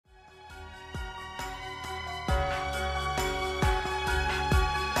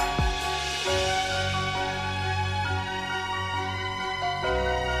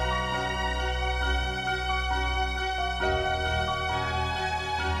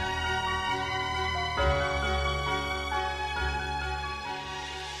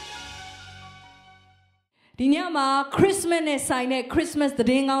ဒီညမှာ Christmas နဲ့ဆိုင်တဲ့ Christmas သ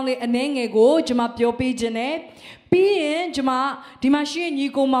တင်းကောင်းလေးအနေငယ်ကိုကျွန်မပြောပြခြင်းနဲ့ပြီးရင်ကျွန်မဒီမှာရှိတဲ့ညီ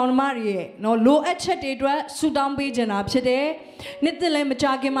ကိုမောင်နှမတွေရဲ့နော်လိုအပ်ချက်တွေအတွက်ဆုတောင်းပေးခြင်းတာဖြစ်တယ်။နှစ်သက်လည်းမကြ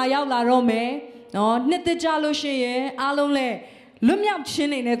ခင်မှာရောက်လာတော့မယ်နော်နှစ်သက်ကြလို့ရှိရင်အားလုံးလည်းလွတ်မြောက်ခြင်း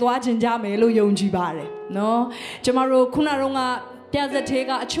နဲ့သွားခြင်းကြမယ်လို့ယုံကြည်ပါတယ်နော်ကျွန်တော်တို့ခုနကတော့ပြဇက်သေး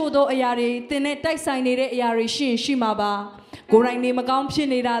ကအချို့သောအရာတွေတင်နဲ့တိုက်ဆိုင်နေတဲ့အရာတွေရှိမှာပါကိုယ်တိုင်နေမကောင်းဖြစ်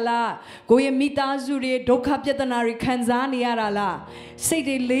နေတာလားကိုယ့်ရဲ့မိသားစုတွေဒုက္ခပြဿနာတွေခံစားနေရတာလားစိတ်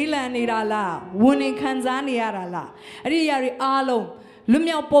တွေလေးလံနေတာလားဝန်နေခံစားနေရတာလားအဲ့ဒီအရာတွေအားလုံးလွတ်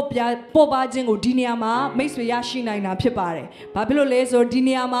မြောက်ပေါ်ပါခြင်းကိုဒီနေရာမှာမိတ်ဆွေရရှိနိုင်တာဖြစ်ပါတယ်။ဘာဖြစ်လို့လဲဆိုတော့ဒီ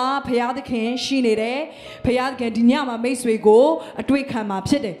နေရာမှာဖခင်သခင်ရှိနေတယ်။ဖခင်သခင်ဒီညမှာမိတ်ဆွေကိုအတွေ့ခံမှာ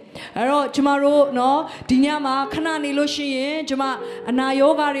ဖြစ်တယ်။အဲ့တော့ကျမတို့နော်ဒီညမှာခဏနေလို့ရှိရင်ကျမအနာ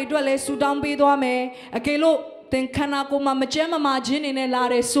ရောဂါတွေအတွက်လည်းဆူတောင်းပေးသွားမယ်။အကယ်လို့သင်ခန္ဓာကိုယ်မှာမကျန်းမမာခြင်းနေနဲ့လာ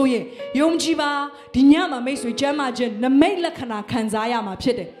တယ်ဆိုရင်ယုံကြည်ပါဒီညမှာမိတ်ဆွေကျန်းမာခြင်းနမိတ်လက္ခဏာခံစားရမှာဖြ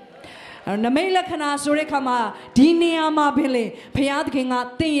စ်တယ်။နမိတ်လက္ခဏာဆိုတဲ့အခါမှာဒီနေရာမှာပင်လေဘုရားသခင်က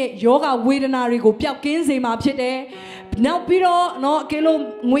တင့်ရဲ့ယောဂဝေဒနာတွေကိုပျောက်ကင်းစေမှာဖြစ်တယ်။နောက်ပြီးတော့နော်အကယ်လို့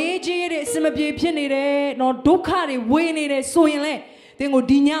ငွေကြေးတွေအစမပြေဖြစ်နေတယ်နော်ဒုက္ခတွေဝေနေတယ်ဆိုရင်လေသင်ကို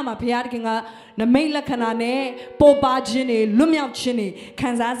ဒီညမှာဘုရားသခင်ကနမိတ်လက္ခဏာနဲ့ပေါ်ပါခြင်းတွေလွတ်မြောက်ခြင်းတွေခံ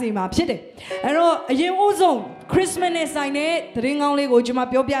စားစေမှာဖြစ်တယ်။အဲ့တော့အရင်ဦးဆုံး Christmas နဲ့ဆိုင်တဲ့သတင်းကောင်းလေးကိုကျွန်မ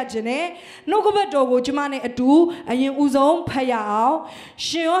ပြောပြခြင်းနဲ့နှုတ်ကပတ်တော်ကိုကျွန်မနဲ့အတူအရင်ဦးဆုံးဖတ်ရအောင်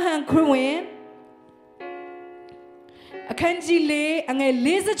ရှင်ယောဟန်ခရစ်ဝင်အခန်းကြီး4အငယ်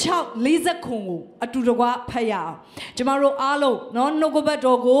46-49ကိုအတူတကွဖတ်ရအောင်ကျမတို့အားလုံးနော်နှုတ်ကပတ်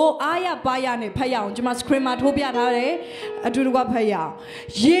တော်ကိုအားရပါရနဲ့ဖတ်ရအောင်ကျမ screen မှာထိုးပြထားတယ်အတူတကွဖတ်ရအောင်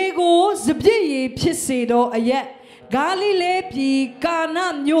ရေကိုစပြည့်ရေဖြစ်စေသောအရက်ဂါလိလဲပြည်ကာန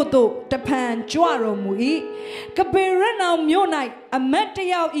မြို့သို့တဖန်ကြွတော်မူ၏ကပေရနောင်မြို့၌အမတ်တ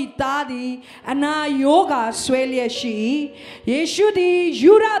ယောက်ဤသားသည်အနာယောဂါဆွဲလျက်ရှိယေရှုသည်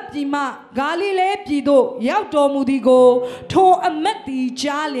ယူရပြည်မှဂါလိလဲပြည်သို့ရောက်တော်မူသည်ကိုထိုအမတ်သည်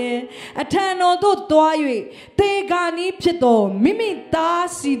ကြားလျင်အထံတော်သို့သွား၍တေဂာနီးဖြစ်သောမိမိသား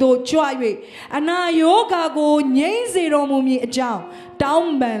စီသို့ကြွ၍အနာယောဂါကိုငြိမ်းစေတော်မူမည်အကြောင်းတော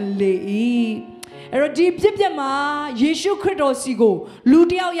င်းပန်လေ၏အဲ့တော့ဒီဖြစ်ပျက်မှာယေရှုခရစ်တော်စီကိုလူ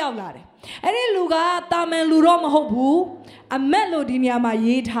တစ်ယောက်ရောက်လာတယ်အဲ့ဒီလူကတာမန်လူတော့မဟုတ်ဘူးအမတ်လို့ဒီနေရာမှာ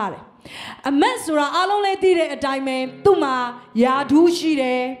ရေးထားတယ်အမတ်ဆိုတာအားလုံးလည်းသိတဲ့အတိုင်းပဲသူ့မှာယာဓုရှိတ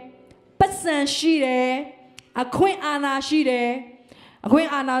ယ်ပတ်စံရှိတယ်အခွင့်အာဏာရှိတယ်အခွင့်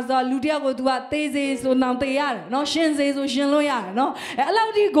အာဏာဆိုလူတယောက်ကိုသူကသေစေဆိုနောင်သေရတယ်နော်ရှင်စေဆိုရှင်လို့ရတယ်နော်အဲ့လော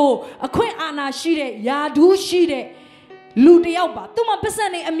က်ဒီကိုအခွင့်အာဏာရှိတဲ့ယာဓုရှိတဲ့လူတယောက်ပါသူ့မှာပတ်စံ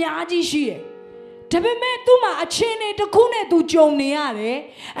နေအများကြီးရှိတယ်ဒါပေမဲ့သူ့မှာအခြေအနေတစ်ခုနဲ့သူကြုံနေရတယ်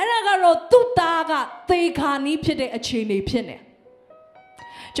အဲ့ဒါကတော့သူ့သားကသေခါနီးဖြစ်တဲ့အခြေအနေဖြစ်နေ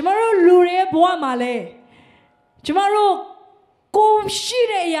ကျမတို့လူတွေဘဝမှာလဲကျမတို့ကိုရှိ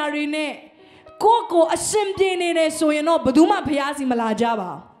တဲ့အရာတွေနဲ့ကိုအစင်ပြေနေတယ်ဆိုရင်တော့ဘယ်သူမှဖျားစီမလာကြ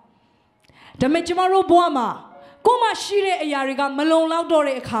ပါဘူးဒါပေမဲ့ကျမတို့ဘဝမှာကိုမရှိတဲ့အရာတွေကမလုံလောက်တော့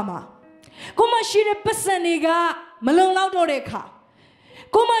တဲ့အခါမှာကိုမရှိတဲ့ပတ်စံတွေကမလုံလောက်တော့တဲ့အခါ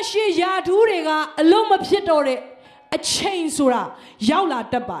ကိုမရှိယာဓုတွေကအလုံးမဖြစ်တော့တဲ့အချိန်ဆိုတာရောက်လာ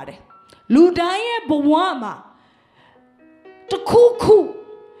တတ်ပါတယ်လူတိုင်းရဲ့ဘဝမှာတခုခု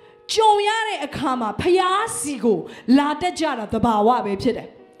ကြုံရတဲ့အခါမှာဖျားစီကိုလာတတ်ကြတာသဘာဝပဲဖြစ်တယ်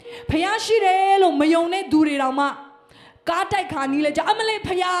ဖျားရှိတယ်လို့မယုံတဲ့သူတွေတောင်မှကားတိုက်ခါနီးလဲကြအမလေး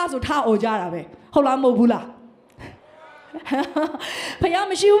ဖျားဆိုထားអော်ကြတာပဲဟုတ်လားမဟုတ်ဘူးလားဖယား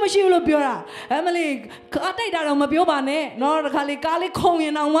မရှိဘူးလို့ပြောတာအမလေးကားတိုက်တာတော့မပြောပါနဲ့နော်တခါလေကားလေးခုံရ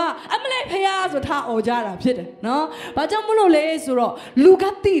င်တော့အမလေးဖယားဆိုထားអော်ကြတာဖြစ်တယ်နော်ဘာကြောင့်မလို့လဲဆိုတော့လူက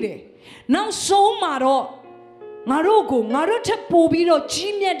သိတယ်နောက်ဆုံးမှာတော့ငါတို့ထက်ပိုပြီးတော့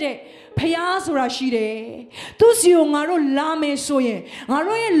ကြီးမြတ်တဲ့ဖယားဆိုတာရှိတယ်သူစီကိုငါတို့လာမယ်ဆိုရင်ငါ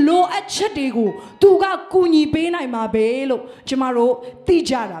တို့ရဲ့လိုအပ်ချက်တွေကိုသူကကူညီပေးနိုင်မှာပဲလို့ကျမတို့သိ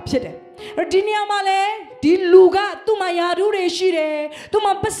ကြတာဖြစ်တယ်ဒီနေရာမှာလဲဒီလူကသူ့မှာယာဓုတွေရှိတယ်သူ့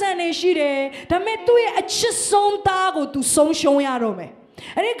မှာပတ်စံတွေရှိတယ်ဒါပေမဲ့သူ့ရဲ့အချစ်ဆုံးသားကိုသူဆုံးရှုံးရတော့မယ်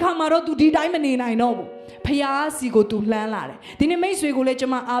အဲ့ဒီခါမှာတော့သူဒီတိုင်းမနေနိုင်တော့ဘူးဖျားစီကိုသူလှမ်းလာတယ်ဒီနေ့မိတ်ဆွေကိုလည်းကျွ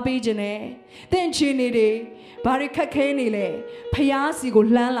န်မအားပေးခြင်းနဲ့တင့်ချီနေတယ်ဘာတွေခက်ခဲနေလဲဖျားစီကို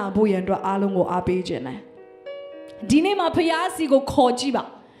လှမ်းလာဖို့ရန်အတွက်အားလုံးကိုအားပေးခြင်းနဲ့ဒီနေ့မှာဖျားစီကိုခေါ်ကြည့်ပါ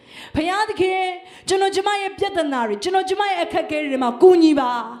ဖျားသခင်ကျွန်တော်ကျမရဲ့ပြဿနာတွေကျွန်တော်ကျမရဲ့အခက်ခဲတွေမှာကူညီ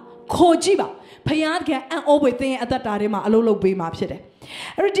ပါခေါ်ကြည့်ပါဖယားတကယ်အံ့ဩဖွယ်သင်ရဲ့အသက်တာထဲမှာအလုပ်လုပ်ပေးမှာဖြစ်တယ်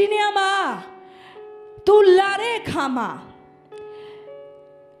အဲ့ဒီနေရာမှာသူလာတဲ့အခါမှာ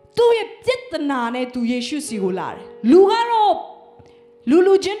သူ့ရဲ့ပြဿနာနဲ့သူယေရှုစီကိုလာတယ်လူကတော့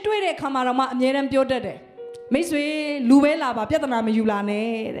လူချင်းတွေ့တဲ့အခါမှာတော့မှအမြဲတမ်းပြောတတ်တယ်မိတ်ဆွေလူပဲလာပါပြဿနာမယူလာနဲ့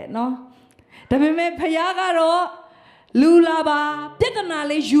တဲ့နော် ဒါပေမဲ့ဖယားကတော့လူလာပါပြဿနာ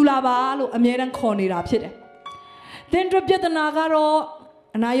လေးယူလာပါလို့အမြဲတမ်းခေါ်နေတာဖြစ်တယ်သင်တို့ပြဿနာကတော့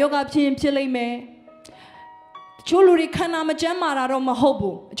အနာရောဂါဖြစ်ရင်ဖြစ်လိမ့်မယ်အချို့လူတွေခန္ဓာမကျန်းမာတာတော့မဟုတ်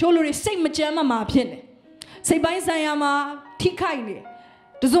ဘူးအချို့လူတွေစိတ်မကျန်းမာဖြစ်နေစိတ်ပိုင်းဆိုင်ရာမှာထိခိုက်နေ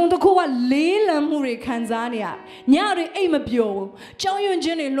တစုံတစ်ခုကလေးလံမှုတွေခံစားနေရညတွေအိတ်မပျော်ဘူးကြောင်းရွံ့ခြ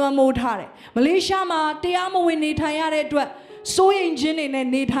င်းတွေလွှမ်းမိုးထားတယ်မလေးရှားမှာတရားမဝင်နေထိုင်ရတဲ့အတွက်စိုးရိမ်ခြင်းတွေနဲ့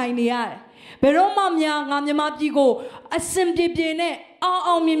နေထိုင်နေရတယ်ဘယ်တော့မှများငါမြန်မာပြည်ကိုအစင်ပြေပြေနဲ့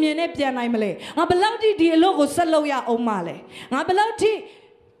အောင်မြင်မြင်နဲ့ပြန်နိုင်မလဲငါဘယ်လောက်ထိဒီအလုပ်ကိုဆက်လုပ်ရအောင်မလဲငါဘယ်လောက်ထိ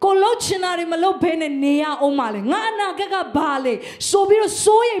ကိုလှုပ်ချင်တာတွေမလုပ်ဘဲနဲ့နေရအောင်မလဲငါအနာဂတ်ကဘာလဲဆိုပြီးတော့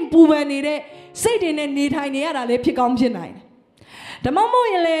စိုးရိမ်ပူပန်နေတဲ့စိတ်တွေနဲ့နေထိုင်နေရတာလည်းဖြစ်ကောင်းဖြစ်နိုင်တယ်ဓမ္မမို့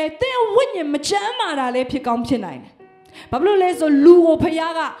ရင်လေသင်ဝိညာဉ်မချမ်းမာတာလည်းဖြစ်ကောင်းဖြစ်နိုင်တယ်ဘာဖြစ်လို့လဲဆိုလူကို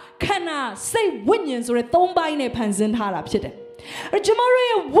ဖျားကခန္ဓာစိတ်ဝိညာဉ်ဆိုတဲ့၃ပိုင်းနဲ့ဖန်ဆင်းထားတာဖြစ်တယ်ကျွန်တော်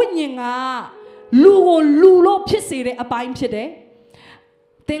ရဲ့ဝိညာဉ်ကလူကိုလူလို့ဖြစ်စေတဲ့အပိုင်းဖြစ်တယ်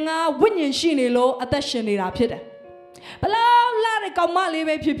သင်ကဝိညာဉ်ရှိနေလို့အသက်ရှင်နေတာဖြစ်တယ်ဘလောက်လာတဲ့ကောင်မလေး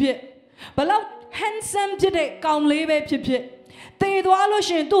ပဲဖြစ်ဖြစ်ဘလောက် handsome ဖြစ်တဲ့ကောင်လေးပဲဖြစ်ဖြစ်တည်သွားလို့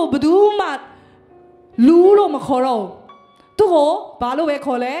ရှင်သူ့ဘယ်သူမှလူလို့မခေါ်တော့သူ့ကိုဘာလို့ပဲ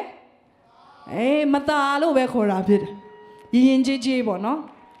ခေါ်လဲမသားလို့ပဲခေါ်တာဖြစ်တယ်ရင်ကြီးကြီးပေါ့နော်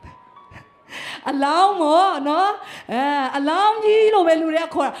အလောင်းမောနော်အလောင်းကြီးလို့ပဲလူတွေက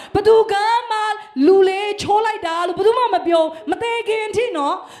ခေါ်တာဘသူကမှလူလေးချိုးလိုက်တာလို့ဘသူမှမပြောမသေးခင်အထိ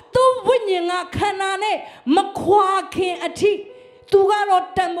နော်သူဝိညာဉ်ကခန္ဓာနဲ့မခွာခင်အထိသူကတော့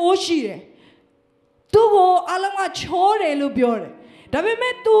တန်ဖိုးရှိတယ်သူ့ကိုအလုံးကချိုးတယ်လို့ပြောတယ်ဒါပေ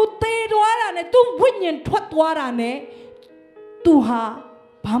မဲ့သူသေသွားတာနဲ့သူဝိညာဉ်ထွက်သွားတာနဲ့သူဟာ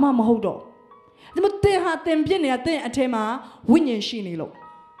ဘာမှမဟုတ်တော့ဒါပေမဲ့သင်ဟာသင်ပြစ်နေတာသင်အထဲမှာဝိညာဉ်ရှိနေလို့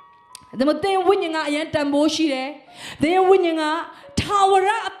ဒါမှသင်ဝိညာဉ်ကအရင်တန်ဖိုးရှိတယ်သင်ဝိညာဉ်ကထာဝရ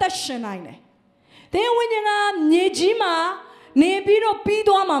အသက်ရှင်နိုင်တယ်သင်ဝိညာဉ်ကမြေကြီးမှာနေပြီးတော့ပြီး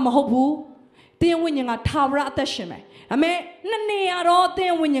သွားမှာမဟုတ်ဘူးသင်ဝိညာဉ်ကထာဝရအသက်ရှင်မယ်ဒါပေမဲ့နှစ်နေရာတော့သ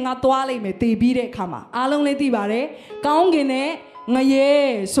င်ဝိညာဉ်ကသွားလိမ့်မယ်တည်ပြီးတဲ့အခါမှာအားလုံးလည်းသိပါတယ်ကောင်းကင်နဲ့ငရဲ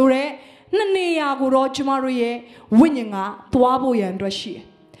ဆိုတဲ့နှစ်နေရာကိုတော့ကျမတို့ရဲ့ဝိညာဉ်ကသွားဖို့ရန်အတွက်ရှိတယ်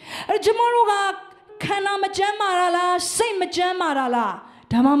အဲကျမတို့ကခန္ဓာမကျန်းမာတာလားစိတ်မကျန်းမာတာလား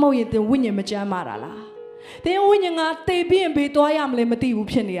ဒါမှမဟုတ်ရင်သင်ဝိညာဉ်မကျန်းမာတာလားသင်ဝိညာဉ်ကတေပြီးရင်ဘေးသွားရမလဲမသိဘူး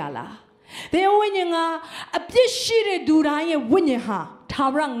ဖြစ်နေရလားသင်ဝိညာဉ်ကအပြစ်ရှိတဲ့သူတိုင်းရဲ့ဝိညာဉ်ဟာထာ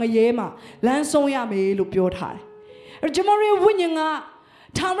ဝရငရဲမှာလမ်းဆုံးရမယ်လို့ပြောထားတယ်အဲကျမတို့ရဲ့ဝိညာဉ်က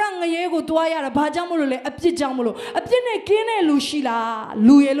ထာဝရငရဲကိုသွားရတာဘာကြောင့်မလို့လဲအပြစ်ကြောင့်မလို့အပြစ်နဲ့ကင်းတဲ့လူရှိလား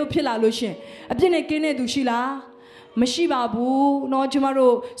လူရဲ့လို့ဖြစ်လာလို့ရှင်အပြစ်နဲ့ကင်းတဲ့သူရှိလားမရှိပါဘူးเนาะကျမ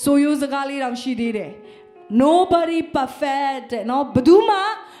တို့ဆိုရိုးစကားလေးတောင်ရှိသေးတယ်nobody perfect နော်ဘယ်သူမှ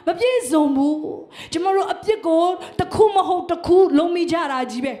မပြည့်စုံဘူးကျမတို့အပြစ်ကိုတစ်ခုမဟုတ်တစ်ခုလုံးမိကြတာ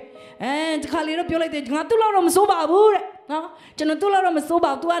ကြီးပဲဒီခါလေးတော့ပြောလိုက်တယ်ငါသူ့လောက်တော့မစိုးပါဘူးတဲ့နော်ကျွန်တော်သူ့လောက်တော့မစိုး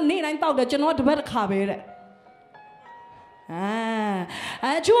ပါဘူး तू ကနေတိုင်းတောက်တယ်ကျွန်တော်တပတ်တစ်ခါပဲတဲ့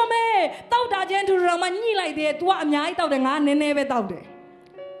ချူမဲတောက်တာချင်းသူတော်မှညှိလိုက်တယ် तू ကအများကြီးတောက်တယ်ငါနည်းနည်းပဲတောက်တယ်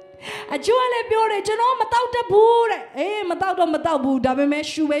အကျိုးလည်းပြောတယ်ကျွန်တော်မတောက်တတ်ဘူးတဲ့မတောက်တော့မတောက်ဘူးဒါပေမဲ့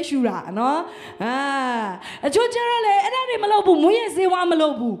ရှူပဲရှူတာနော်အကျိုးကျတော့လေအဲ့ဒါတွေမလုပ်ဘူးမွေးရစေဝါမလု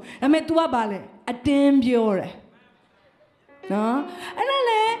ပ်ဘူးဒါပေမဲ့ तू ကပါလေအတင်းပြောတယ်နော်အဲ့ဒါ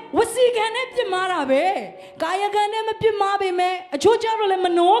လေဝစီကံနဲ့ပြစ်မှားတာပဲကာယကံနဲ့မပြစ်မှားပေမဲ့အကျိုးကျတော့လေမ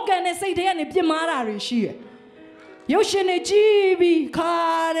နောကံနဲ့စိတ်ထဲကနေပြစ်မှားတာတွေရှိတယ်ရုပ်ရှင်တွေကြည့်ပြီးခါ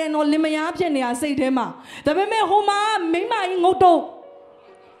တယ်နော်လင်မယားဖြစ်နေတာစိတ်ထဲမှာဒါပေမဲ့ဟိုမှာမိမကြီးငုတ်တော့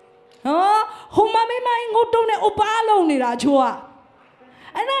ဟိုမမေးမငုတ်တုံးနဲ့ဥပါလုံးနေတာချိုးอ่ะ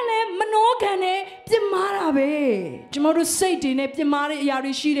အဲ့ဒါလည်းမနှောခံနဲ့ပြစ်မှားတာပဲကျမတို့စိတ်တွေနဲ့ပြစ်မှားတဲ့အရာ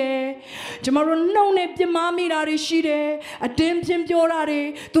တွေရှိတယ်ကျမတို့နှုတ်နဲ့ပြစ်မှားမိတာတွေရှိတယ်အတင်းဖြင်းပြောတာတွေ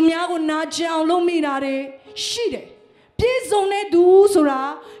သူများကိုနာကျင်အောင်လုပ်မိတာတွေရှိတယ်ပြည့်စုံတဲ့သူဆိုတာ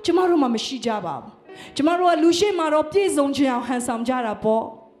ကျမတို့မှမရှိကြပါဘူးကျမတို့ကလူရှိမှတော့ပြည့်စုံခြင်းအောင်ဟန်ဆောင်ကြတာပေါ့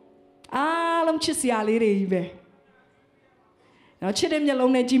အားလုံးချစ်စရာလေးတွေကြီးပဲနော်ချစ်တဲ့မျက်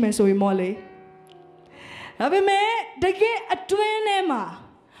လုံးနဲ့ကြည့်မယ်ဆိုရင်မော်လေဒါပေမဲ့တကယ်အတွင်းထဲမှာ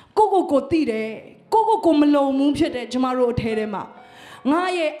ကိုသိတယ်ကိုမလုံဘူးဖြစ်တဲ့ကျမတို့အထဲထဲမှာငါ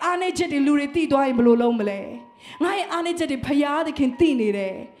ရဲ့အားနည်းချက်တွေလူတွေသိသွားရင်ဘယ်လိုလုပ်မလဲငါရဲ့အားနည်းချက်တွေဖယားသခင်သိနေတ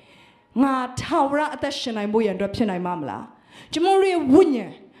ယ်ငါထာဝရအသက်ရှင်နိုင်ဖို့ရန်အတွက်ဖြစ်နိုင်မှာမလားကျမတို့ရဲ့ဝိညာ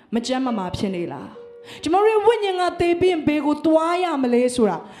ဉ်မကျန်းမာဖြစ်နေလားကျမတို့ရဲ့ဝိညာဉ်ကသေပြီးဘေးကိုသွားရမလဲဆို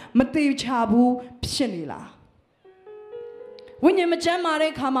တာမသေချာဘူးဖြစ်နေလားဝိညာဉ်မကျန်းမာ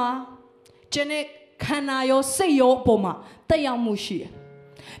တဲ့အခါမှာကျန်တဲ့ခန္ဓာရောစိတ်ရောအပေါ်မှာတက်ရောက်မှုရှိတယ်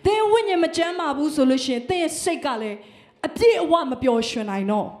။သင်ဝိညာဉ်မကျန်းမာဘူးဆိုလို့ရှိရင်သင်ရဲ့စိတ်ကလည်းအပြည့်အဝမပျော်ရွှင်နိုင်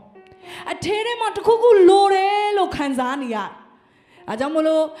တော့အထဲထဲမှာတစ်ခုခုလိုတယ်လို့ခံစားနေရ အားကြောင့်မ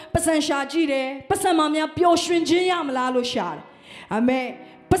လို့ပတ်စံရှာကြည့်တယ်ပတ်စံမများပျော်ရွှင်ခြင်းရမလားလို့ရှာတယ်အမေ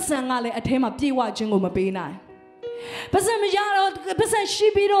ပတ်စံကလည်းအထဲမှာပြေဝခြင်းကိုမပေးနိုင်ပတ်စံမရတော့ပတ်စံရှိ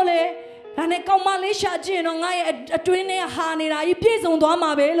ပြီးတော့လေဒါနဲ့ကောင်းမလေးရှာကြည့်တော့ငါရဲ့အတွင်းထဲဟာနေတာကြီးပြည့်စုံသွား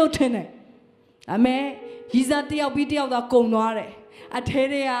မှာပဲလို့ထင်တယ်အမေရီစာတယောက်ပြီးတယောက်သာကုံသွားတယ်အထဲ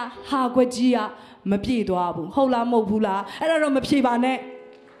ထဲကဟာခွက်ကြီးကမပြေသွားဘူးဟုတ်လားမဟုတ်ဘူးလားအဲ့ဒါတော့မဖြေပါနဲ့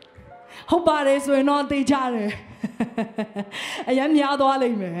ဟုတ်ပါတယ်ဆိုရင်တော့သိကြတယ်အရင်များသွားလိ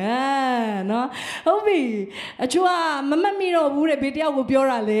မ့်မယ်နော်ဟုတ်ပြီအချို့ကမမတ်မိတော့ဘူးတဲ့ဘေးတယောက်ကိုပြော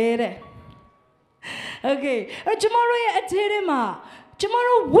တာလေတဲ့โอเคအဲ့ကျမတို့ရဲ့အထဲထဲမှာကျမ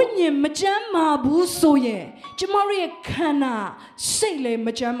တို့ဝိညာဉ်မကျမ်းမာဘူးဆိုရင်ကျမတို့ရဲ့ခန္ဓာစိတ်လည်းမ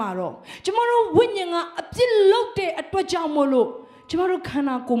ကျမ်းမာတော့ကျမတို့ဝိညာဉ်ကအပြစ်လုပ်တဲ့အတွက်ကြောင့်မို့လို့ကျမတို့ခန္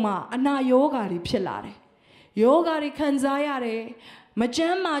ဓာကိုယ်မှာအနာယောဂါတွေဖြစ်လာတယ်ယောဂါတွေခံစားရတယ်မကျ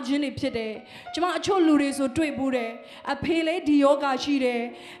မ်းမာခြင်းတွေဖြစ်တယ်ကျမအချို့လူတွေဆိုတွေ့ဘူးတယ်အဖေလည်းဒီယောဂါရှိတယ်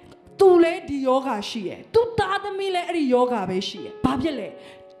သူလည်းဒီယောဂါရှိတယ်သူသားသမီးလည်းအဲ့ဒီယောဂါပဲရှိတယ်ဘာဖြစ်လဲ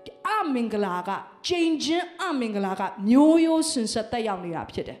အမင်္ဂလာကချိန်ချင်းအမင်္ဂလာကမျိုးရိုးစင်ဆက်တက်ရောက်နေတာ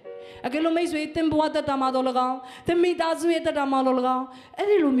ဖြစ်တယ်အကယ်လို့မိတ်ဆွေသင်ဘဝတက်တာမှာတော့၎င်းသင်မိသားစုရဲ့တက်တာမှာတော့၎င်းအဲ့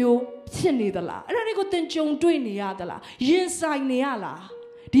ဒီလိုမျိုးဖြစ်နေသလားအဲ့ဒါတွေကိုသင်ကြုံတွေ့နေရသလားရင်ဆိုင်နေရလား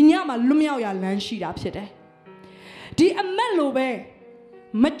ဒီညမှာလွတ်မြောက်ရလမ်းရှိတာဖြစ်တယ်ဒီအမက်လိုပဲ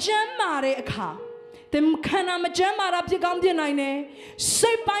မကျမ်းမာတဲ့အခါသင်ခန္ဓာမကျမ်းမာတာဖြစ်ကောင်းဖြစ်နိုင်တယ်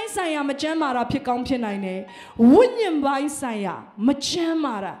စိတ်ပိုင်းဆိုင်ရာမကျမ်းမာတာဖြစ်ကောင်းဖြစ်နိုင်တယ်ဝိညာဉ်ပိုင်းဆိုင်ရာမကျမ်း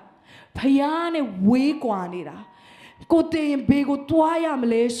မာတာဖယားနဲ့ဝေးကွာနေတာကိုတင်ဘေကိုတွားရမ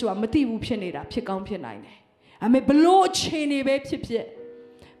လဲဆိုတာမသိဘူးဖြစ်နေတာဖြစ်ကောင်းဖြစ်နိုင်တယ်အမေဘလို့အခြေအနေပဲဖြစ်ဖြစ်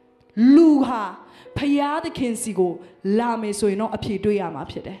လူဟာဖယားသခင်စီကိုလာမယ်ဆိုရင်တော့အဖြေတွေ့ရမှာ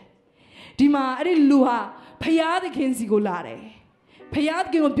ဖြစ်တယ်ဒီမှာအဲ့ဒီလူဟာဖယားသခင်စီကိုလာတယ်ဖယားသ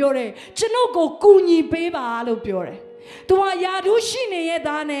ခင်ကိုပြောတယ်ကျွန်ုပ်ကိုကူညီပေးပါလို့ပြောတယ်သူဟာယာဒူးရှိနေရဲ့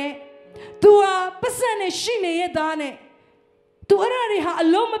သားနဲ့သူဟာပတ်စံနဲ့ရှိနေရဲ့သားနဲ့သူအဲ့ဒါတွေဟာအ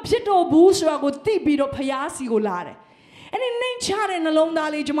လုံးမဖြစ်တော့ဘူးဆိုတာကိုသိပြီးတော့ဖယားစီကိုလာတယ်အဲ့ဒီနှိမ်ချတဲ့နှလုံးသား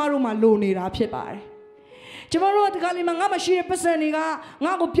လေးကျမတို့မှာလိုနေတာဖြစ်ပါတယ်ကျမတို့ကဒီကလေးမှာငါမရှိတဲ့ပတ်စံတွေက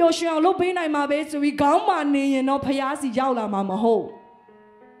ငါ့ကိုပျော်ရွှင်အောင်လုပ်ပေးနိုင်မှာပဲဆိုပြီးခေါင်းမာနေရင်တော့ဖယားစီရောက်လာမှာမဟုတ်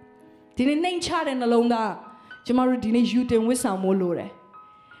ဒီနေ့နှိမ်ချတဲ့နှလုံးသားကျမတို့ဒီနေ့ယူတင်ဝစ်ဆောင်မို့လိုတယ်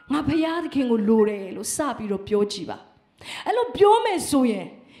ငါဖယားသခင်ကိုလိုတယ်လို့စပြီးတော့ပြောကြည့်ပါအဲ့လိုပြောမယ်ဆိုရင်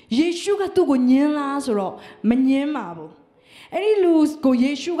ယေရှုကသူ့ကိုညင်းလားဆိုတော့မညင်းပါဘူးအဲ့ဒီလူကို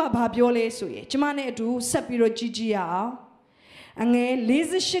ယေရှုကဘာပြောလဲဆိုရင်ကျမနဲ့အတူဆက်ပြီးတော့ကြည့်ကြည့်ရအောင်အငယ်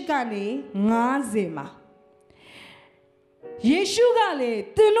48ကနေ50မှာယေရှုကလေ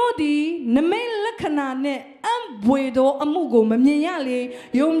သင်တို့ဒီနမိတ်လက္ခဏာနဲ့အံဘွေသောအမှုကိုမမြင်ရလေ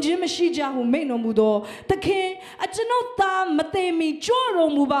ယုံခြင်းမရှိကြဟုမိန့်တော်မူသောသခင်အကျွန်ုပ်သားမသိမီကြွ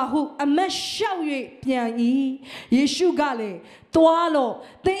တော်မူပါဟုအမတ်လျှောက်၍ပြန်၏ယေရှုကလေသွားလော့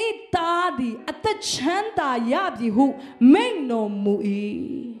သင်၏သားသည်အသက်ချမ်းသာရပြီဟုမိန့်တော်မူ၏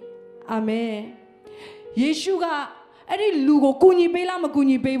အာမင်ယေရှုကအဲ့ဒီလူကိုကူညီပေးလားမကူ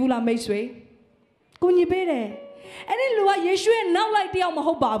ညီပေးဘူးလားမိတ်ဆွေကူညီပေးတယ်အဲ့ဒီလူကယေရှုရဲ့နောက်လိုက်တယောက်မ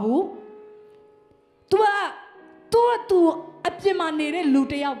ဟုတ်ပါဘူး तू အပြစ်မှာနေတဲ့လူ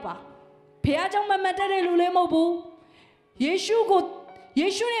တယောက်ပါဖះเจ้าမမတ်တဲ့လူလည်းမဟုတ်ဘူးယေ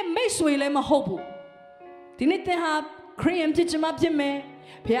ရှုရဲ့မိတ်ဆွေလည်းမဟုတ်ဘူးဒီနေ့သင်ဟာခရစ်ယာန်ဖြစ်ချင်မှဖြစ်မယ်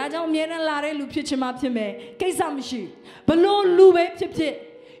ဖះเจ้าအမြဲတမ်းလာတဲ့လူဖြစ်ချင်မှဖြစ်မယ်ကိစ္စမရှိဘလို့လူပဲဖြစ်ဖြစ်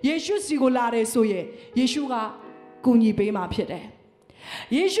ယေရှုစီကိုလာတယ်ဆိုရင်ယေရှုကကူညီပေးမှာဖြစ်တယ်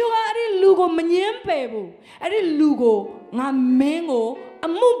ယေရှုကအဲ့ဒီလူကိုမငြင်းပယ်ဘူးအဲ့ဒီလူကိုငါမင်းကိုအ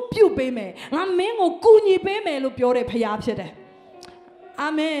မှုပြုတ်ပေးမယ်ငါမင်းကိုကူညီပေးမယ်လို့ပြောတဲ့ဖခင်ဖြစ်တယ်အာ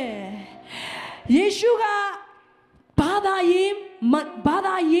မင်ယေရှုကဘာသာ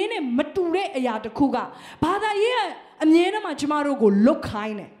ရေးနဲ့မတူတဲ့အရာတစ်ခုကဘာသာရေးအမြဲတမ်းကျမတို့ကိုလုတ်ခို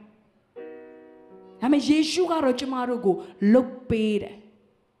င်းတယ်ဒါပေမဲ့ယေရှုကတော့ကျမတို့ကိုလုတ်ပေးတယ်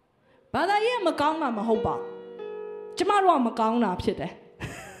ဘာသာရေးမကောင်းတာမဟုတ်ပါကျမတို့ကမကောင်းတာဖြစ်တယ်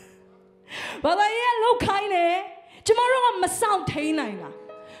ဘာသာရေးလုတ်ခိုင်းတယ်ကျမတို့ကမဆောင်ထိန်နိုင်လား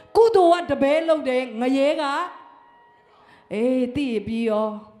ကုသိုလ်ကတပဲလုတ်တယ်ငရဲကသိပြီးရော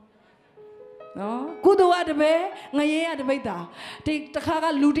နော်ကုသိုလ်ကတပဲငရဲကတပိတ်တာဒီတခါက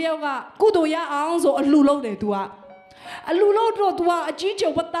လူတယောက်ကကုသိုလ်ရအောင်ဆိုအလှလုတ်တယ် तू ကအလှလုတ်တော့ तू ကအကြီးကျ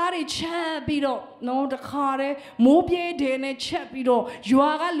ယ်ဝတ်သားတွေချက်ပြီးတော့နော်တခါတည်းမိုးပြေးတယ်နဲ့ချက်ပြီးတော့ရွာ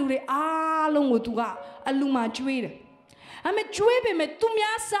ကလူတွေအားလုံးကို तू ကအလှမှာကျွေးတယ်အမေကျွေးပေမဲ့သူ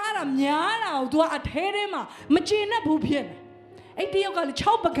များစားတာများတာကို तू ကအထဲထဲမှာမကျေနပ်ဘူးဖြစ်နေအဲ့တယောက်ကလည်း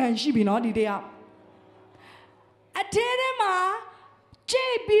6ပကံရှိပြီနော်ဒီတယောက်အထဲထဲမှာကြိ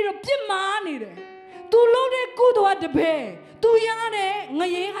တ်ပြီးတော့ပြစ်မာနေတယ် तू လုပ်တဲ့ကုသိုလ်ကတပည့် तू ရတဲ့င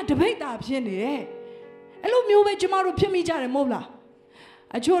ရဲကတပိတ်တာဖြစ်နေတယ်အဲ့လိုမျိုးပဲကျမတို့ဖြစ်မိကြတယ်မဟုတ်လား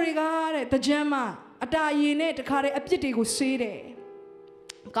အချို့တွေကတဲ့တကြမ်းမအတာရင်နဲ့တခါတည်းအပြစ်တွေကိုဆေးတယ်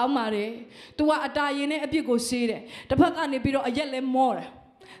ကောင်းပါတယ် तू ကအတာရင်နဲ့အပြစ်ကိုဆေးတယ်တစ်ဖက်ကနေပြီးတော့အရက်လဲမောတယ်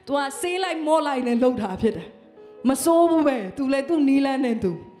तू ကဆေးလိုက်မောလိုက်နဲ့လှုပ်တာဖြစ်တယ်မစိုးဘူးပဲ तू လဲ तू နီးလန်းနဲ့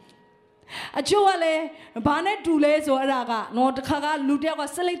तू အချို့ကလည်းဘာနဲ့တူလဲဆိုအဲ့ဒါကနော်တစ်ခါကလူတယောက်က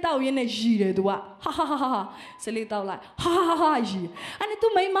စလိတ်တောက်ရင်းနဲ့ရီတယ် तू ကဟာစလိတ်တောက်လိုက်ဟာရီအဲ့နဲ့ तू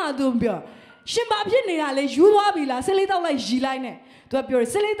မိမ तू ပြောရှင်ဘာဖြစ်နေတာလဲယူသွားပြီလားစလိတ်တောက်လိုက်ရီလိုက်နဲ့ तू ကပြောတယ်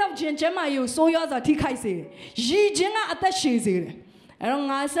စလိတ်တောက်ခြင်းကျမ်းမာရေးကိုစိုးရောစွာထိခိုက်စေတယ်ရီခြင်းကအသက်ရှည်စေတယ်အဲ့တော့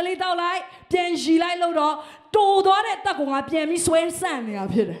ငါစလိတ်တောက်လိုက်ပြန်ရီလိုက်လို့တော့တိုးသွားတဲ့အသက်ကိုငါပြန်ပြီးဆွဲဆန့်နေတာ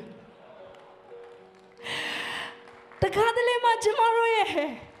ဖြစ်တယ်တခါတလေမှကျမတို့ရဲ့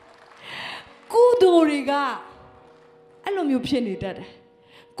ကုသိုလ်တွေကအဲ့လိုမျိုးဖြစ်နေတတ်တယ်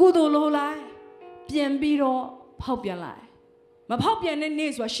ကုသိုလ်လို့လိုက်ပြန်ပြီးတော့ဖောက်ပြန်လိုက်မဖောက်ပြန်တဲ့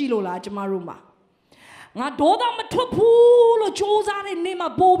နေ့ဆိုတာရှိလို့လားကျမတို့မှာငါဒေါသမထွက်ဘူးလို့ကြိုးစားတဲ့နေ့မှာ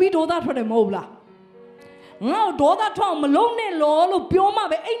ပို့ပြီးဒေါသထွက်တယ်မဟုတ်လားငါဒေါသထွက်အောင်မလုံးနဲ့လို့ပြောမှ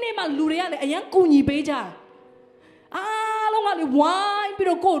ပဲအဲ့နေ့မှာလူတွေကလည်းအရန်ကူညီပေးကြတယ်အားလုံးကလေဝိုင်းပြီး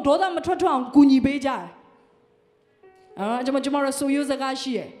တော့ကိုယ်ဒေါသမထွက်အောင်ကူညီပေးကြတယ်ကျမတို့ဆိုရိုးစကား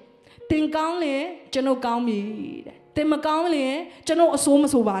ရှိတယ်တင်ကောင်းရင်ကျွန်တော်ကောင်းပြီတဲ့တင်မကောင်းရင်ကျွန်တော်အဆိုးမ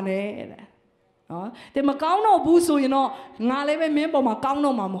ဆိုပါနဲ့တဲ့နော်တင်မကောင်းတော့ဘူးဆိုရင်တော့ငါလည်းပဲမင်းပေါ်မှာကောင်း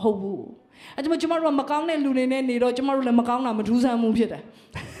တော့မှာမဟုတ်ဘူးကျမတို့ကမကောင်းတဲ့လူတွေနဲ့နေတော့ကျမတို့လည်းမကောင်းတာမထူးဆန်းမှုဖြစ်တယ်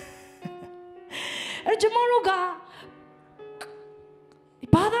ကျမတို့က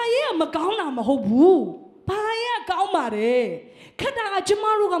ဘာသာရေးကမကောင်းတာမဟုတ်ဘူးဘာသာရေးကကောင်းပါတယ်ခက်တာကကျမ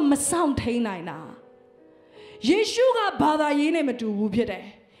တို့ကမဆောင်ထိန်နိုင်တာယေရှုကဘာသာရေးနဲ့မတူဘူးဖြစ်တယ်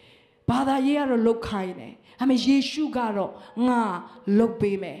ဘာသာရေးကတော့လုတ်ခိုင်းတယ်ဒါပေမဲ့ယေရှုကတော့ငါလုတ်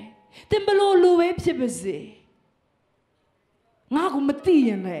ပေးမယ်သင်ဘလို့လူပဲဖြစ်ပါစေငါကိုမသိရ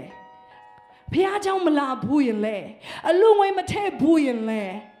င်လေဖះเจ้าမလာဘူးရင်လေအလူငွေမထည့်ဘူးရင်လေ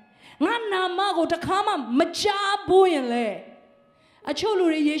ငါနာမကိုတခါမှမကြားဘူးရင်လေအချို့လူ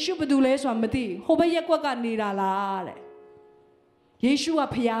တွေယေရှုဘယ်သူလဲဆိုတာမသိဟိုဘက်ရက်ကွက်ကနေတာလားတဲ့ယေရှုက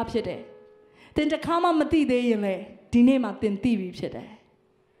ဖះဖြစ်တယ်သင်တခါမှမသိသေးရင်လေဒီနေ့မှသင်သိပြီဖြစ်တယ်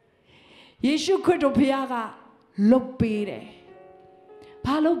ယေရှုခရစ်တော်ဖះကလုတ်ပေးတယ်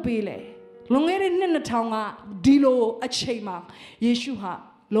ဘာလုတ်ပေးလဲလွန်ခဲ့တဲ့နှစ်2000ကဒီလိုအချိန်မှာယေရှုဟာ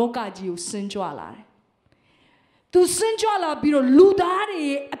လောကကြီးကိုဆင်းကြွလာတယ်သူဆင်းကြွလာပြီးတော့လူသားတွေ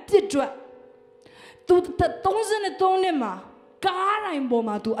ရဲ့အပြစ်အတွက်သူ33နှစ်မှာကားတိုင်းပေါ်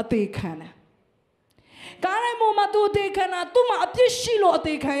မှာသူအသေးခံတယ်ကားတိုင်းပေါ်မှာသူအသေးခံတာသူ့မှာအပြစ်ရှိလို့အ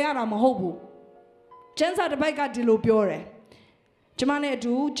သေးခံရတာမဟုတ်ဘူးကျမ်းစာတစ်ပိုက်ကဒီလိုပြောတယ်ကျမနဲ့အ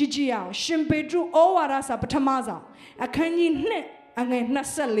တူကြည့်ကြည့်အောင်ရှင်ပေတရုဩဝါဒစာပထမဆောင်အခန်းကြီး2အငယ်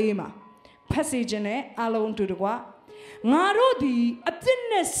24မှာဖတ်စီခြင်းနဲ့အလုံးတူတကွငါတို့သည်အပြစ်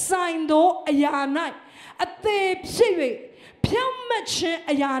နဲ့ဆိုင်သောအရာ၌အသေးဖြစ်၍ဖြောင့်မတ်ခြင်း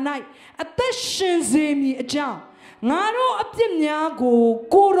အရာ၌အသက်ရှင်စေမည်အကြောင်းငါတို့အပြစ်များကို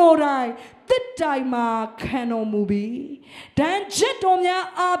ကိုယ်တော်တိုင်တစ်တိုင်မှာခံတော်မူပြီးဒဏ်ချက်တော်များ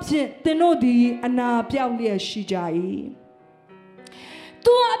အပြင်သင်တို့သည်အနာပြောက်လျက်ရှိကြ၏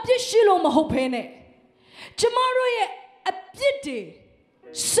သူအပြစ်ရှိလို့မဟုတ်ဘဲနဲ့ကျမတို့ရဲ့အပြစ်တွေ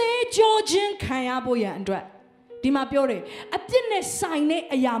စေကြောခြင်းခံရဖို့ရန်အတွက်ဒီမှာပြောတယ်အပြစ်နဲ့ဆိုင်တဲ့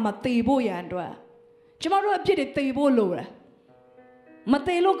အရာမှာသေဖို့ရန်အတွက်ကျမတို့အပြစ်တွေသေဖို့လိုတယ်မ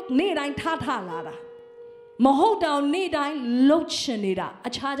သေလို့နေ့တိုင်းထလာတာမဟုတ်တော့နေ့တိုင်းလှုပ်ရှင်နေတာ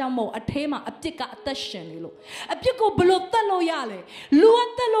အခြားကြောင့်မဟုတ်အထဲမှာအပြစ်ကအသက်ရှင်နေလို့အပြစ်ကိုဘယ်လိုတက်လို့ရလဲလူက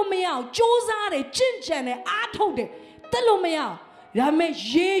တက်လို့မရအောင်စ조사တယ်ကြင့်ကြံတယ်အားထုတ်တယ်တက်လို့မရအောင်ဒါပေမဲ့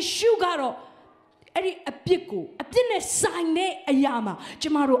ယေရှုကတော့အဲ့ဒီအပြစ်ကိုအပြစ်နဲ့ဆိုင်တဲ့အရာမှာကျ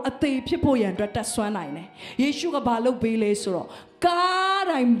မတို့အသေးဖြစ်ဖို့ရန်အတွက်တတ်ဆွမ်းနိုင်တယ်ယေရှုကဘာလုပ်ပေးလဲဆိုတော့ကား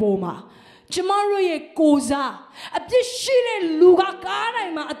တိုင်းပေါ်မှာကျမတို့ရဲ့ကိုယ်စားအပြစ်ရှိတဲ့လူကကားတို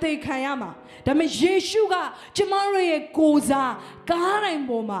င်းမှာအသေးခံရမှာဒါပေမဲ့ယေရှုကကျမတို့ရဲ့ကိုယ်စားကားတိုင်း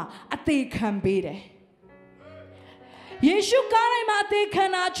ပေါ်မှာအသေးခံပေးတယ်ယေရှုကားတိုင်းမှာအသေးခံ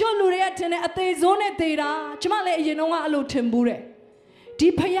တာချို့လူတွေကထင်တယ်အသေးစိုးနဲ့သေးတာကျမလည်းအရင်တော့အဲ့လိုထင်ဘူးတယ်ဒီ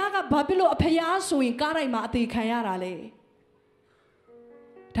ဖယားကဘာဖြစ်လို့အဖယားဆိုရင်ကားတိုင်းမှာအသေးခံရတာလဲ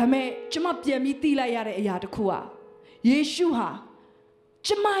ဒါပေမဲ့ကျမပြန်ပြီးသိလိုက်ရတဲ့အရာတစ်ခုอ่ะယေရှုဟာ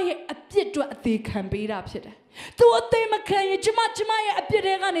ကျမရဲ့အပြစ်အတွက်အသေးခံပေးတာဖြစ်တယ်။သူအသေးမခံရင်ကျမရဲ့အပြစ်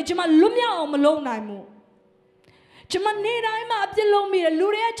တွေကနေကျမလွတ်မြောက်အောင်မလုပ်နိုင်ဘူး။ကျမနေတိုင်းမှာအပြစ်လုပ်မိတယ်လူ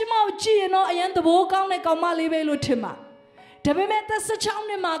တွေကကျမကိုကြည့်ရင်တော့အရန်သဘောကောင်းတဲ့ကောင်မလေးပဲလို့ထင်မှာ။ဒါပေမဲ့သက်16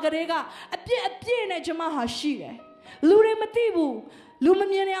နှစ်မှာကလေးကအပြစ်နဲ့ကျမဟာရှိတယ်။လူတွေမသိဘူး။လူမ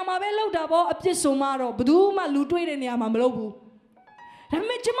မြင်နေရမှာပဲလောက်တာပေါ့အပြစ်ဆိုမှတော့ဘယ်သူမှလူတွေ့တဲ့နေရာမှာမလုပ်ဘူး။ဒါပေ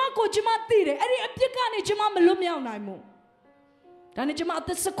မဲ့ကျမသိတယ်အဲ့ဒီအပြစ်ကနေကျမမလွတ်မြောက်နိုင်ဘူး။ ဒါနဲ့ကျမအသ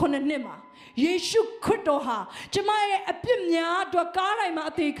က်18နှစ်မှာယေရှုခရစ်တော်ဟာကျမရဲ့အပြစ်များအတွက်ကားတိုင်းမှာ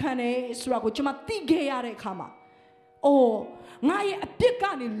အသေးခံတယ်ဆိုတာကိုကျမသိခဲ့ရတဲ့အခါမှာအိုးငါရဲ့အပြစ်က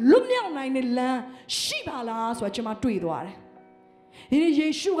နေလွတ်မြောက်နိုင်တဲ့လမ်းရှိပါလားဆိုတာကျမတွေ့သွားတယ်ဒီနေ့ယေ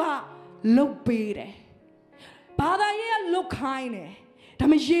ရှုကလုတ်ပေးတယ်ဘာသာရေးကလုတ်ခိုင်းတယ်ဒါပေ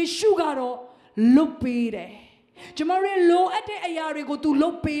မဲ့ယေရှုကတော့လုတ်ပေးတယ်ကျမတို့လိုအပ်တဲ့အရာတွေကိုသူလု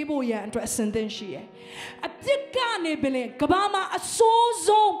တ်ပေးဖို့ရန်အတွက်အစဉ်သင့်ရှိတယ်အပြစ်ကနေပင်ကဘာမှာအဆိုး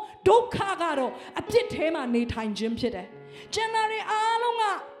ဆုံးဒုက္ခကတော့အပြစ်ထဲမှာနေထိုင်ခြင်းဖြစ်တယ်ကျန်တာတွေအားလုံးက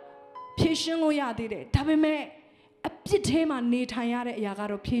ဖြေရှင်းလို့ရသေးတယ်ဒါပေမဲ့အပြစ်ထဲမှာနေထိုင်ရတဲ့အရာက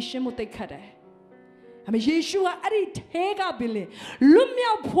တော့ဖြေရှင်းမှုသိခတ်တယ်ဒါပေမဲ့ယေရှုကအဲ့ဒီထဲကပင်လွတ်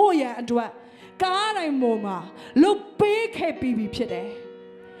မြောက်ဖို့ရန်အတွက်ကားတိုင်းပေါ်မှာလုတ်ပေးခဲ့ပြီးပြီဖြစ်တယ်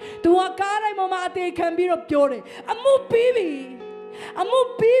သူကကားတိုင်းပေါ်မှာအသေးခံပြီးတော့ပြောတယ်အမှုပြီး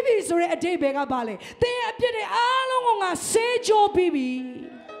ပြီဆိုတဲ့အတိတ်ဘယ်ကပါလဲသင်ရဲ့အပြစ်တွေအားလုံးကိုငါဆေးကြောပြီးပြီ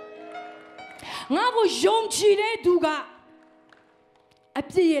ငါကိုယုံကြည်တဲ့သူကအ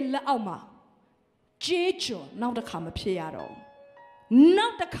ပြစ်ရဲ့လက်အောက်မှာကြေးကျွန်နောက်တစ်ခါမဖြစ်ရတော့နော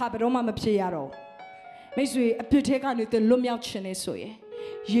က်တစ်ခါဘယ်တော့မှမဖြစ်ရတော့မိတ်ဆွေအပြစ်ထဲကနေသင်လွတ်မြောက်ခြင်းနဲ့ဆိုရင်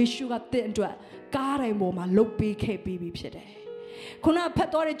ယေရှုကသင်အတွက်ကားတိုင်းပေါ်မှာလုတ်ပေးခဲ့ပြီးပြီဖြစ်တယ်ခုနဖတ်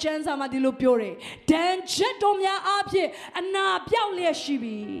တော်တဲ့ကျမ်းစာမှာဒီလိုပြောတယ်ဒဏ်ချက်တော်များအဖြစ်အနာပြောက်လျက်ရှိ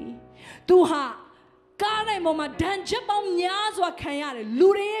ပြီသူဟာကားတိုင်းပေါ်မှာဒဏ်ချက်ပေါင်းများစွာခံရတယ်လူ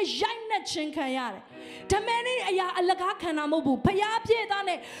တွေရဲ့ရိုက်နှက်ခြင်းခံရတယ်ဒါမဲ့နေအရာအလကားခံတာမဟုတ်ဘူးဖျားပြည့်သား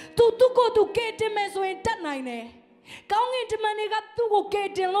နဲ့သူကိုသူကဲတင်မယ်ဆိုရင်တတ်နိုင်တယ်ကောင်းကင်တမန်တွေကသူ့ကိုကဲ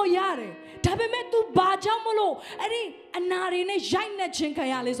တင်လို့ရတယ်ဒါပေမဲ့ तू ဘာကြောင့်မလို့အဲ့ဒီအနာတွေနဲ့ရိုက်နှက်ခြင်းခံ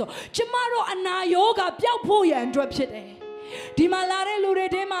ရလဲဆိုကျမတို့အနာယောဂပျောက်ဖို့ရန်အတွက်ဖြစ်တယ်ဒီမှာလာတဲ့လူတွေ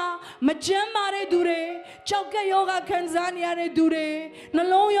ထဲမှာမကျန်းမာတဲ့သူတွေကြောက်ကက်ယောဂခံစားနေရတဲ့သူတွေနှ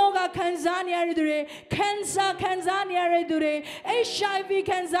လုံးယောဂခံစားနေရတဲ့သူတွေကင်ဆာခံစားနေရတဲ့သူတွေ HIV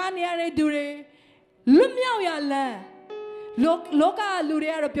ခံစားနေရတဲ့သူတွေလွတ်မြောက်ရလမ်းလောကလူတွေ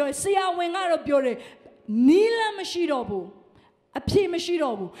ကတော့ပြောတယ်ဆရာဝန်ကတော့ပြောတယ်နီးလမ်းမရှိတော့ဘူးအပြည့်မရှိ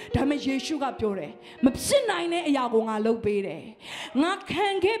တော့ဘူးဒါပေမဲ့ယေရှုကပြောတယ်မဖြစ်နိုင်တဲ့အရာကိုငါလုပ်ပေးတယ်ငါခံ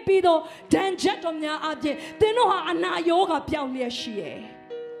ခဲ့ပြီးတော့ဒဏ်ချက်တော်များအပြင်သင်တို့ဟာအနာရောဂါပြောင်းလျက်ရှိရဲ့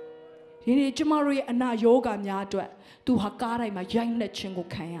ဒီနေ့ကျမတို့ရဲ့အနာရောဂါများအတွက်သူဟာကားတိုင်းမှာရိုက်နှက်ခြင်းကို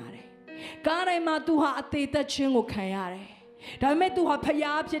ခံရတယ်ကားတိုင်းမှာသူဟာအသေးသက်ခြင်းကိုခံရတယ်ဒါပေမဲ့သူဟာ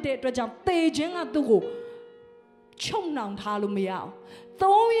ဖျားဖြစ်တဲ့အတွက်ကြောင့်သေခြင်းကသူ့ကိုချုပ်နှောင်ထားလို့မရအောင်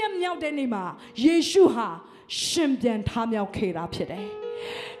3 ရက်မြောက်တဲ့နေ့မှာယေရှုဟာရှင်ပြန်ထမြောက်ခဲ့တာဖြစ်တယ်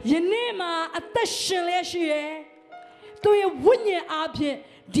ယနေ့မှာအသက်ရှင်လျက်ရှိရဲ့သူရဲ့ဝိညာဉ်အားဖြင့်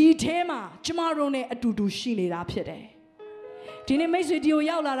ဒီထဲမှာကျမတို့နဲ့အတူတူရှိနေတာဖြစ်တယ်ဒီနေ့မိတ်ဆွေဒီကို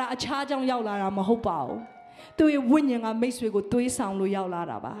ရောက်လာတာအခြားကြောင့်ရောက်လာတာမဟုတ်ပါဘူးသူရဲ့ဝိညာဉ်ကမိတ်ဆွေကိုသွေးဆောင်လို့ရောက်လာ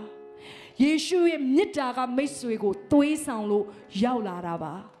တာပါယေရှုရဲ့မေတ္တာကမိတ်ဆွေကိုသွေးဆောင်လို့ရောက်လာတာ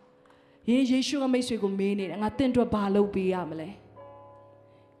ပါယေရှုကမိတ်ဆွေကိုမေးနေတယ်ငါတင့်အတွက်ဘာလုပ်ပေးရမလဲ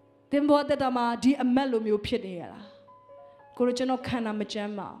သင်ဘောတက်တာမှာဒီအမက်လိုမျိုးဖြစ်နေရလားကိုရကျွန်တော်ခန္ဓာမကျ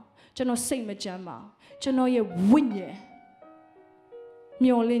န်းပါကျွန်တော်စိတ်မကျန်းပါကျွန်တော်ရဲ့ဝိညာဉ်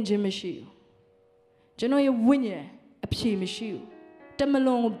မျောလင့်ခြင်းမရှိဘူးကျွန်တော်ရဲ့ဝိညာဉ်အဖြေမရှိဘူးတမ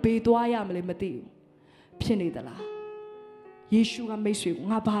လွန်ကိုဘေးသွားရမလဲမသိဘူးဖြစ်နေသလားယေရှုကမိတ်ဆွေကို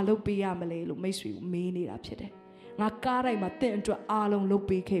ငါဘာလုပ်ပေးရမလဲလို့မိတ်ဆွေကိုမေးနေတာဖြစ်တယ်ငါကားတိုင်းမှာတင့်အတွက်အားလုံးလုပ်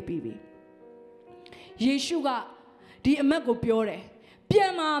ပေးခဲ့ပြီးပြီယေရှုကဒီအမက်ကိုပြောတယ်ပြ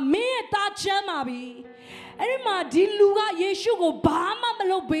န်มาမင်းရဲ့သားချမ်းပါပြီအဲ့ဒီမှာဒီလူကယေရှုကိုဘာမှမ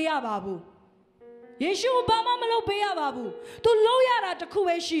လုပ်ပေးရပါဘူးယေရှုကိုဘာမှမလုပ်ပေးရပါဘူးသူလုပ်ရတာတခု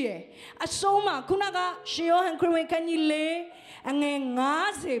ပဲရှိတယ်အဆုံးမှာခုနကရှင်ယောဟန်ခရစ်ဝင်ခန်းကြီး4အငယ်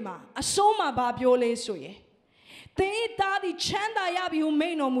90မှာအဆုံးမှာဘာပြောလဲဆိုရင်သင်၏သားသည်ချမ်းသာရပြီဟုမိ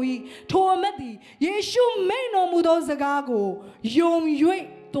န့်တော်မူ၏ထိုအမတ်သည်ယေရှုမိန့်တော်မူသောစကားကိုယုံ၍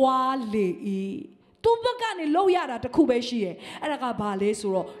သွားလေ၏သူဘက်ကနေလောက်ရတာတခုပဲရှိရဲ့အဲ့ဒါကဘာလဲ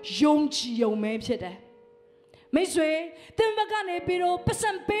ဆိုတော့ယုံကြည်ယုံမဲဖြစ်တယ်မိတ်ဆွေသင်ဘက်ကနေပြီးတော့ပတ်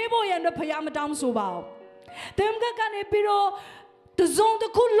စံပေးဖို့ရတဲ့ဖရားမတောင်းဆိုပါဘူးသင်ဘက်ကနေပြီးတော့တစုံတ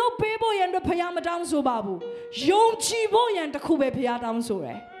စ်ခုလုပ်ပေးဖို့ရတဲ့ဖရားမတောင်းဆိုပါဘူးယုံကြည်ဖို့ရတခုပဲဖရားတောင်းဆိုတ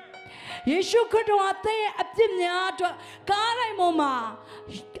ယ်ယေရှုခရစ်တော်အသက်ရဲ့အပြစ်များအတွက်ကားတိုင်းပေါ်မှာ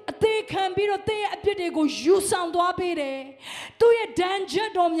အသေးခံပြီးတော့သင်ရဲ့အပြစ်တွေကိုယူဆောင်သွားပေးတယ်သူ့ရဲ့ဒဏ်ချက်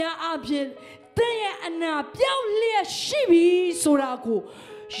တော်များအပြင်သင်ရဲ့အနာပြောင်းလျက်ရှိပြီဆိုတာကို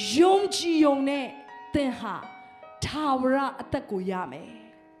ယုံကြည်ယုံနဲ့သင်ဟာထာဝရအသက်ကိုရမယ်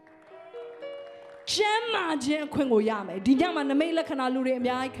ကျမ်းမာခြင်းအခွင့်ကိုရမယ်ဒီညမှာနမိတ်လက္ခဏာလူတွေအ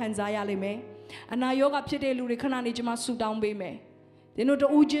များကြီးခံစားရလိမ့်မယ်အနာရောဂါဖြစ်တဲ့လူတွေခဏနေကျွန်မဆူတောင်းပေးမယ်သင်တို့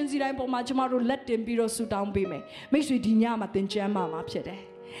တူးချင်းစီတိုင်းပေါ်မှာကျွန်မတို့လက်တင်ပြီးတော့ဆူတောင်းပေးမယ်မိတ်ဆွေဒီညမှာသင်ကျမ်းမာမှာဖြစ်တယ်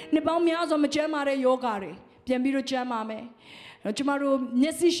နှစ်ပေါင်းများစွာမကျမ်းမာတဲ့ယောဂါတွေပြန်ပြီးတော့ကျမ်းမာမယ် ကျမတို့မျ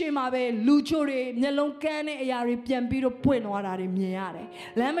က်စိရှိမှာပဲလူချိုတွေမျက်လုံးကန်းတဲ့အရာတွေပြန်ပြီးတော့ပွင့်သွားတာတွေမြင်ရတယ်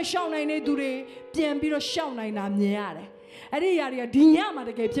လမ်းမလျှောက်နိုင်တဲ့သူတွေပြန်ပြီးတော့ရှောက်နိုင်တာမြင်ရတယ်အဲ့ဒီအရာတွေကဒီညမှာ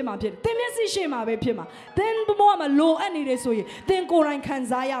တကယ်ဖြစ်မှာဖြစ်တယ်သင်မျက်စိရှိမှာပဲဖြစ်မှာသင်ဘဝမှာလိုအပ်နေတယ်ဆိုရင်သင်ကိုယ်တိုင်ခံ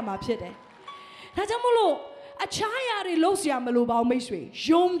စားရမှာဖြစ်တယ်ဒါကြောင့်မလို့အခြားအရာတွေလုပ်เสียမလို့ပါဘူးမိတ်ဆွေ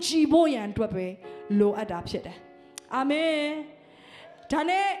ယုံကြည်ဖို့ရန်အတွက်ပဲလိုအပ်တာဖြစ်တယ်အာမင်ဒါ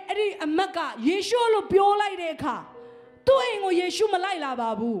နဲ့အဲ့ဒီအမတ်ကယေရှုလို့ပြောလိုက်တဲ့အခါသူ့အိမ်ကိုယေရှုမလိုက်လာပါ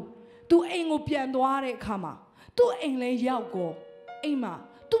ဘူးသူ့အိမ်ကိုပြန်သွားတဲ့အခါမှာသူ့အိမ်လည်းရောက်ကိုအိမ်မှာ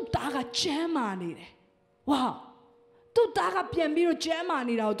သူ့သားကကျမ်းမာနေတယ်ဝါသူ့သားကပြန်ပြီးတော့ကျမ်းမာ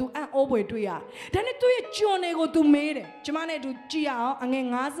နေတာကိုသူအံ့ဩဖွယ်တွေ့ရတယ်ဒါနဲ့သူ့ရဲ့ကျွန်တွေကိုသူမေးတယ်ကျမနဲ့သူကြည့်ရအောင်အငယ်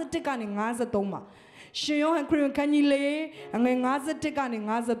51ကနေ53မှာရှင်ယောဟန်ခရစ်ဝင်ခန်းကြီးလေးအငယ်51ကနေ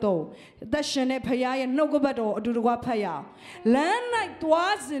53အသက်ရှင်တဲ့ဖခင်ရဲ့နှုတ်ကပတ်တော်အတူတကွဖတ်ရအောင်လမ်း၌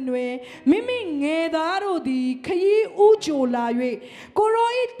သွားစဉ်တွင်မိမိငယ်သားတို့သည်ခရီးဥကြိုလာ၍ကိုရော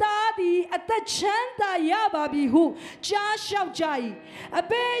ဤသားသည်အသက်ချမ်းသာရပါပြီဟုကြားလျှောက်ကြ၏အ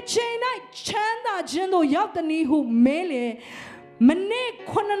ဘယ်ချိန်၌ချမ်းသာခြင်းသို့ရောက်သည်နည်းဟုမေးလျင်မနေ့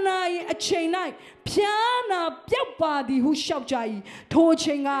9နာရီအချိန်၌ဖျားနာပြောက်ပါသည်ဟုလျှောက်ကြ၏ထိုအ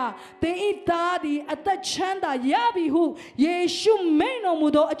ချိန်ကသင်၏သားသည်အသက်ချမ်းသာရပြီဟုယေရှုမိန့်တော်မူ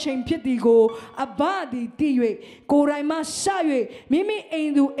သောအချိန်ဖြစ်သည်ကိုအဘသည်သိ၍ကိုယ်တိုင်မှစ၍မိမိအိ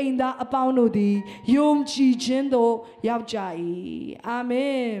မ်သူအိမ်သားအပေါင်းတို့သည်ယုံကြည်ခြင်းသို့ရောက်ကြ၏အာမ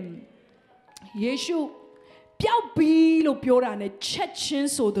င်ယေရှုပျောက်ပြီလို့ပြောတာ ਨੇ ချက်ချင်း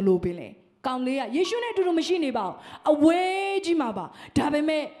ဆိုသလိုပင်လေကောင်းလေးကယေရှုနဲ့အတူတူမရှိနေပါဘူးအဝေးကြီးမှာပါဒါပေ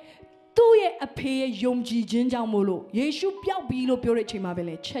မဲ့သူ့ရဲ့အဖေရဲ့ယုံကြည်ခြင်းကြောင့်မို့လို့ယေရှုပျောက်ပြီလို့ပြောတဲ့အချိန်မှာပဲ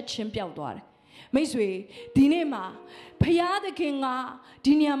လေချက်ချင်းပျောက်သွားတယ်မိတ်ဆွေဒီနေ့မှာဖျားသခင်က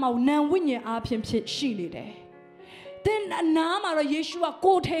ဒီနေရာမှာနံဝိညာဉ်အားဖြင့်ဖြစ်ရှိနေတယ်သင်အနာမှာတော့ယေရှုက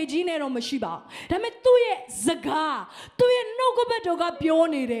ကိုယ်ထေကြီးနဲ့တော့မရှိပါဘူးဒါပေမဲ့သူ့ရဲ့စကားသူ့ရဲ့နှုတ်ကပတ်တော်ကပြော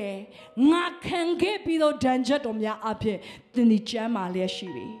နေတယ်ငါခံခဲ့ပြီးတော့ဒဏ်ချက်တော်များအဖြစ်သင်ဒီကျမ်းမာလျက်ရှိ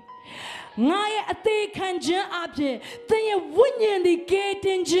ပြီငါရဲ့အသေးခံခြင်းအပြင်သင်ရဲ့ဝိညာဉ်ဒီကယ်တ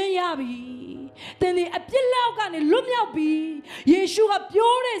င်ခြင်းရပြီသင်ဒီအပြစ်လောက်ကနေလွတ်မြောက်ပြီယေရှုက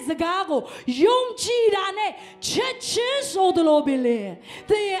ပြောတဲ့စကားကိုယုံကြည်တာနဲ့ချက်ချင်းဆိုသလိုပဲလေ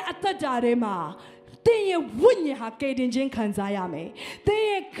သင်ရဲ့အသက်တာထဲမှာသင်ရဲ့ဝိညာဉ်ဟာကယ်တင်ခြင်းခံစားရမယ်သင်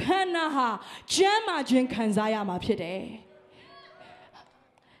ရဲ့ခန္ဓာဟာကျမ်းမာခြင်းခံစားရမှာဖြစ်တယ်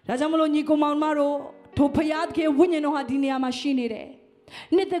ဒါကြောင့်မလို့ညီကောင်မောင်မတို့ထိုဖျားသခင်ဝိညာဉ်တော်ဟာဒီနေရာမှာရှိနေတယ်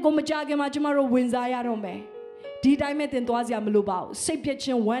နှစ်သက်ကိုမကြခင်မှာကျမတို့ဝင်စားရတော့မယ်ဒီတိုင်းမဲ့တင်သွားစရာမလိုပါဘူးစိတ်ပြည့်ခြ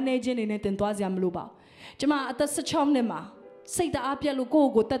င်းဝမ်းနည်းခြင်းတွေနဲ့တင်သွားစရာမလိုပါဘူးကျမအသက်16နှစ်မှာစိတ်တအားပြက်လို့ကို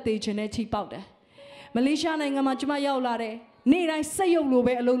ယ့်ကိုယ်တက်သေးခြင်းနဲ့ထိပေါက်တယ်မလေးရှားနိုင်ငံမှာကျမရောက်လာတယ်နေ့တိုင်းစိတ်ယုပ်လို့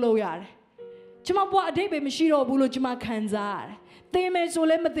ပဲအလုပ်လုပ်ရတယ်ကျမဘဝအတိတ်ပဲမရှိတော့ဘူးလို့ကျမခံစားရတယ်သေမယ်ဆို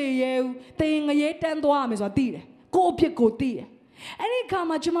လည်းမသေရဲဘူးသေငရဲတန်းသွားရမယ်ဆိုတာသိတယ်ကိုယ့်အဖြစ်ကိုသိတယ်အဲ့ဒီခါ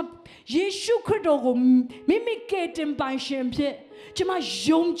မှာကျမယေရှုခရစ်တော်ကိုမိမိကယ်တင်ပိုင်ရှင်ဖြစ်ကျမ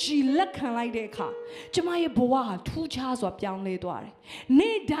ယုံကြည်လက်ခံလိုက်တဲ့အခါကျမရဲ့ဘဝဟာထူးခြားစွာပြောင်းလဲသွားတယ်။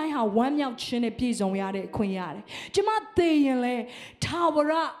နေ့တိုင်းဟာဝမ်းမြောက်ခြင်းနဲ့ပြည့်စုံရတဲ့အခွင့်ရတယ်။ကျမသေရင်လဲထာဝ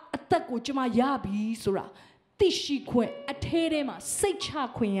ရအသက်ကိုကျမရပြီဆိုတာသိရှိခွင့်အထဲထဲမှာစိတ်ချ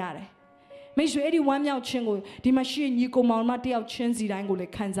ခွင့်ရတယ်။မိတ်ဆွေအဲ့ဒီဝမ်းမြောက်ခြင်းကိုဒီမှာရှိညီကိုမောင်မတယောက်ချင်းစီတိုင်းကိုလ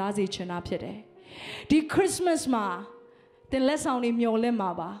ည်းခံစားစေချင်တာဖြစ်တယ်။ဒီခရစ်စမတ်မှာတင်လက်ဆောင်တွေမျှော်လင့်မှာ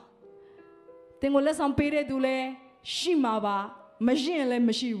ပါတင်ကိုလက်ဆောင်ပေးတဲ့သူလည်းရှိမှာပါမရှိရင်လည်း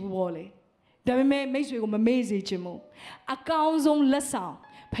မရှိဘူးပေါ့လေဒါပေမဲ့မိတ်ဆွေကိုမမေ့စေချင်ဘူးအကောင်းဆုံးလက်ဆောင်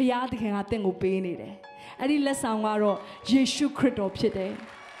ဖခင်သခင်ကတင်ကိုပေးနေတယ်အဲ့ဒီလက်ဆောင်ကတော့ယေရှုခရစ်တော်ဖြစ်တယ်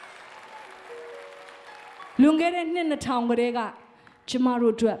လွန်ခဲ့တဲ့နှစ်2000ကတည်းကကျမ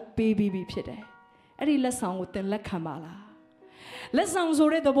တို့အတွက်ပေးပြီးပြီဖြစ်တယ်အဲ့ဒီလက်ဆောင်ကိုတင်လက်ခံပါလားလက်ဆောင်ဆို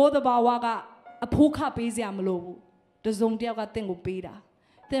တဲ့သဘောတဘာဝကအဖိုးခပေးစရာမလိုဘူးတစုံတယောက်ကတင့်ကိုပေးတာ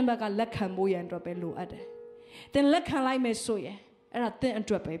တင့်ဘက်ကလက်ခံဖို့ရန်အတွက်ပဲလိုအပ်တယ်တင်လက်ခံလိုက်မယ်ဆိုရင်အဲ့ဒါတင့်အ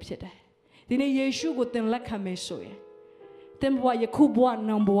တွက်ပဲဖြစ်တယ်ဒီနေ့ယေရှုကိုတင်လက်ခံမယ်ဆိုရင်တင်ဘဝယခုဘဝ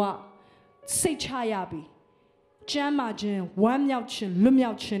နောင်ဘဝစိတ်ချရပြီကျမ်းမာခြင်းဝမ်းမြောက်ခြင်းလွတ်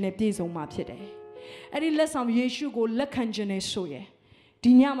မြောက်ခြင်းနဲ့ပြည့်စုံမှာဖြစ်တယ်အဲ့ဒီလက်ဆောင်ယေရှုကိုလက်ခံခြင်းနဲ့ဆိုရင်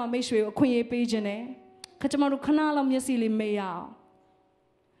ဒီညမှာမိတ်ဆွေကိုအခွင့်အရေးပေးခြင်းနဲ့ကျမတို့ခဏလောက်မျက်စိလေးမိတ်ရအောင်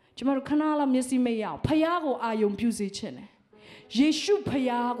ကျမတို့ခဏလောက်မျက်စိမိတ်ရအောင်ဖခင်ကိုအာယုံပြုစေခြင်းနဲ့ယေရှုဖခင်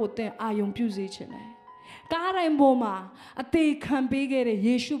ကိုသင်အာယုံပြုစေခြင်းနဲ့ကားတိုင်းပေါ်မှာအသေးခံပေးခဲ့တဲ့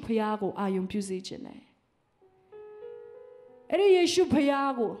ယေရှုဖခင်ကိုအာယုံပြုစေခြင်းနဲ့အဲ့ဒီယေရှုဖခ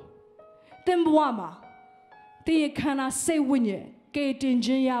င်ကိုသင်ဘဝမှာသင်ရဲ့ခန္ဓာစိတ်ဝိညာဉ်ကယ်တင်ခြ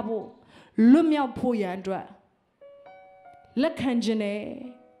င်းရဖို့လွတ်မြောက်ဖို့ရန်အတွက်လက်ခံခြင်းနဲ့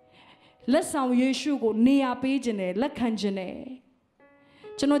လက်ဆောင်ယေရှုကိုနေရာပေးခြင်းနဲ့လက်ခံခြင်းနဲ့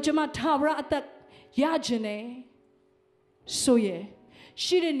ကျွန်တော်ကျမထာဝရအသက်ရခြင်းနဲ့ ဆိုရယ်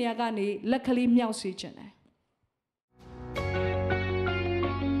ရှိတဲ့နေရာကနေလက်ကလေးမြောက်စေခြင်းတယ်